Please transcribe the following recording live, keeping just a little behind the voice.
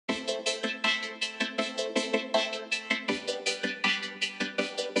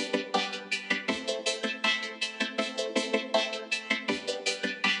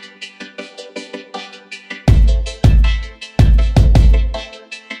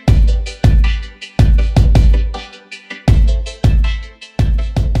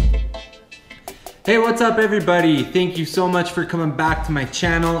Hey, what's up everybody? Thank you so much for coming back to my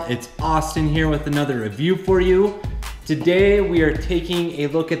channel. It's Austin here with another review for you. Today we are taking a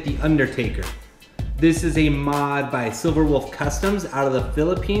look at the Undertaker. This is a mod by Silverwolf Customs out of the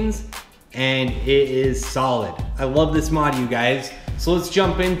Philippines, and it is solid. I love this mod, you guys. So let's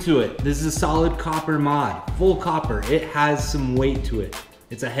jump into it. This is a solid copper mod, full copper. It has some weight to it.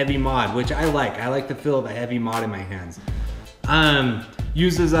 It's a heavy mod, which I like. I like the feel of a heavy mod in my hands.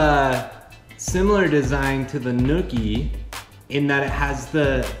 Uses a similar design to the Nookie in that it has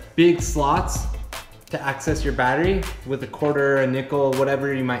the big slots to access your battery with a quarter, a nickel,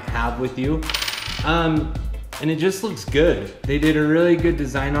 whatever you might have with you. And it just looks good. They did a really good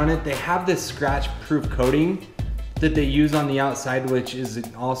design on it. They have this scratch-proof coating that they use on the outside, which is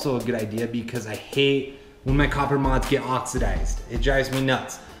also a good idea because I hate when my copper mods get oxidized. It drives me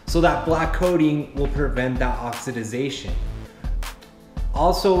nuts. So that black coating will prevent that oxidization.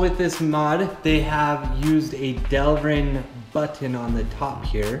 Also with this mod, they have used a Delrin button on the top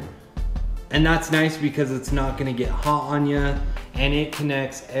here. And that's nice because it's not gonna get hot on you and it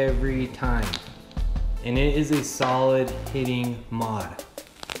connects every time. And it is a solid hitting mod.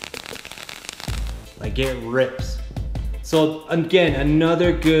 Like it rips. So again,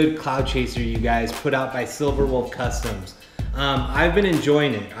 another good cloud chaser, you guys, put out by Silverwolf Customs. I've been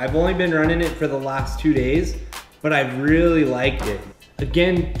enjoying it. I've only been running it for the last 2 days, but I've really liked it.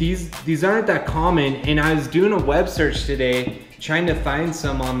 Again, these aren't that common, and I was doing a web search today trying to find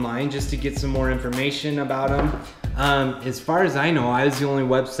some online just to get some more information about them. As far as I know, I was the only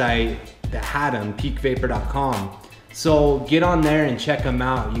website that had them, peakvapor.com. So get on there and check them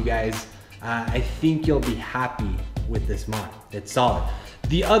out, you guys. I think you'll be happy with this mod. It's solid.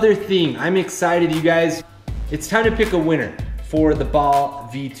 The other thing, I'm excited, you guys. It's time to pick a winner for the Ball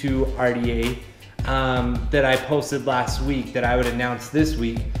V2 RDA. That I posted last week that I would announce this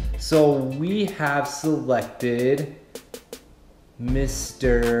week. So we have selected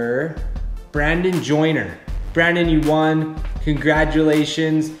Mr. Brandon Joyner. Brandon, you won.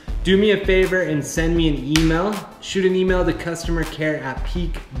 Congratulations. Do me a favor and send me an email. Shoot an email to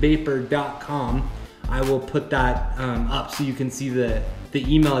customercare@peakvapor.com. I will put that up so you can see the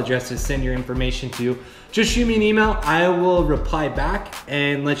email address to send your information to. Just shoot me an email, I will reply back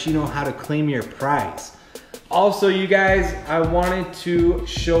and let you know how to claim your prize. Also, you guys, I wanted to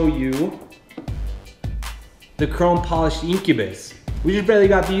show you the chrome polished Incubus. We just barely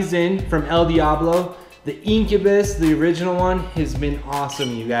got these in from El Diablo. The Incubus, the original one, has been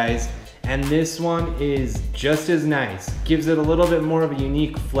awesome, you guys. And this one is just as nice. Gives it a little bit more of a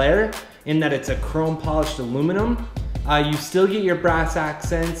unique flair in that it's a chrome polished aluminum. You still get your brass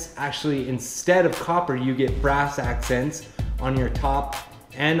accents. Actually, instead of copper, you get brass accents on your top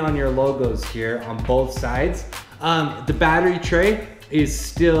and on your logos here on both sides. The battery tray is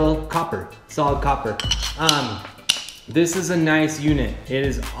still copper, solid copper. This is a nice unit. It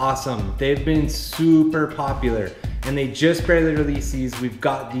is awesome. They've been super popular and they just barely released these. We've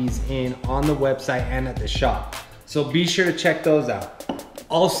got these in on the website and at the shop. So be sure to check those out.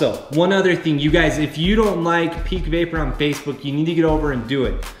 Also, one other thing, you guys, if you don't like Peak Vapor on Facebook, you need to get over and do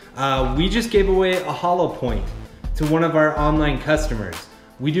it. We just gave away a hollow point to one of our online customers.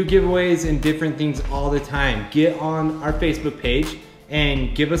 We do giveaways and different things all the time. Get on our Facebook page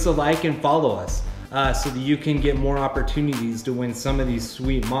and give us a like and follow us so that you can get more opportunities to win some of these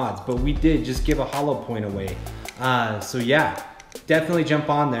sweet mods. But we did just give a hollow point away. So yeah, definitely jump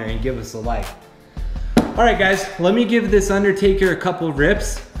on there and give us a like. All right, guys, let me give this Undertaker a couple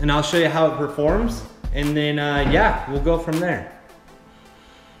rips and I'll show you how it performs. And then, yeah, we'll go from there.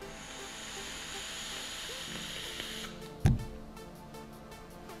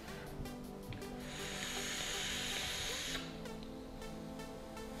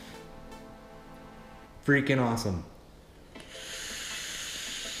 Freaking awesome.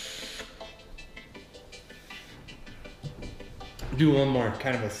 Do one more,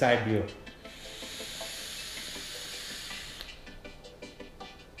 kind of a side view.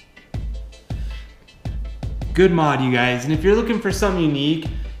 Good mod, you guys, and if you're looking for something unique,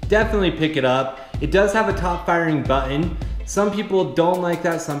 definitely pick it up. It does have a top firing button. Some people don't like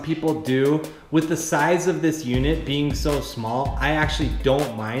that, some people do. With the size of this unit being so small, I actually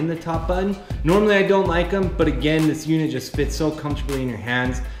don't mind the top button. Normally I don't like them, but again, this unit just fits so comfortably in your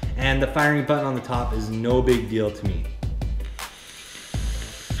hands, and the firing button on the top is no big deal to me.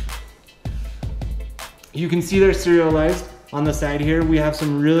 You can see they're serialized on the side here. We have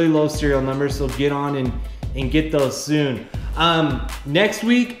some really low serial numbers, so get on and get those soon. Next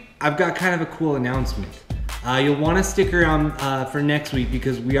week, I've got kind of a cool announcement. You'll want to stick around for next week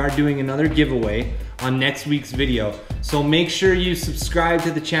because we are doing another giveaway on next week's video. So make sure you subscribe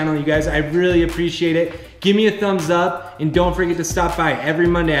to the channel, you guys. I really appreciate it. Give me a thumbs up, and don't forget to stop by. Every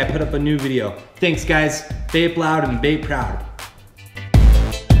Monday I put up a new video. Thanks, guys. Vape loud and vape proud.